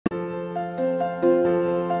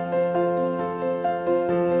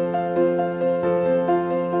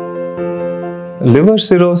Liver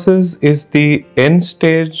cirrhosis is the end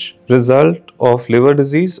stage result of liver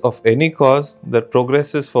disease of any cause that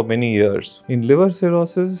progresses for many years. In liver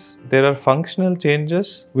cirrhosis, there are functional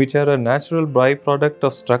changes which are a natural byproduct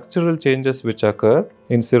of structural changes which occur.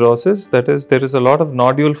 In cirrhosis, that is, there is a lot of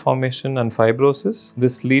nodule formation and fibrosis.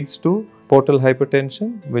 This leads to portal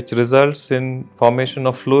hypertension, which results in formation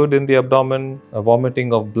of fluid in the abdomen,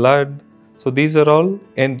 vomiting of blood. So these are all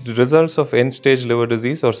results of end-stage liver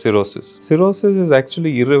disease or cirrhosis. Cirrhosis is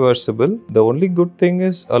actually irreversible. The only good thing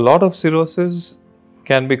is a lot of cirrhosis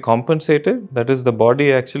can be compensated. That is, the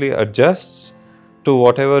body actually adjusts to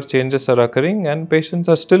whatever changes are occurring and patients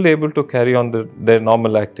are still able to carry on their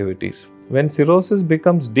normal activities. When cirrhosis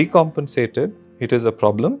becomes decompensated, it is a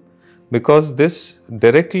problem because this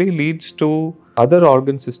directly leads to other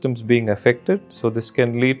organ systems being affected. So this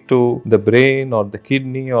can lead to the brain or the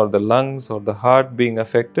kidney or the lungs or the heart being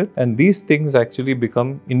affected, and these things actually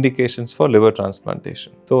become indications for liver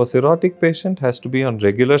transplantation. So a cirrhotic patient has to be on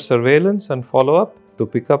regular surveillance and follow-up to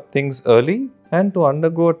pick up things early and to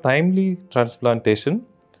undergo a timely transplantation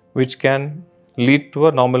which can lead to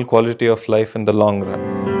a normal quality of life in the long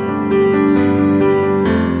run.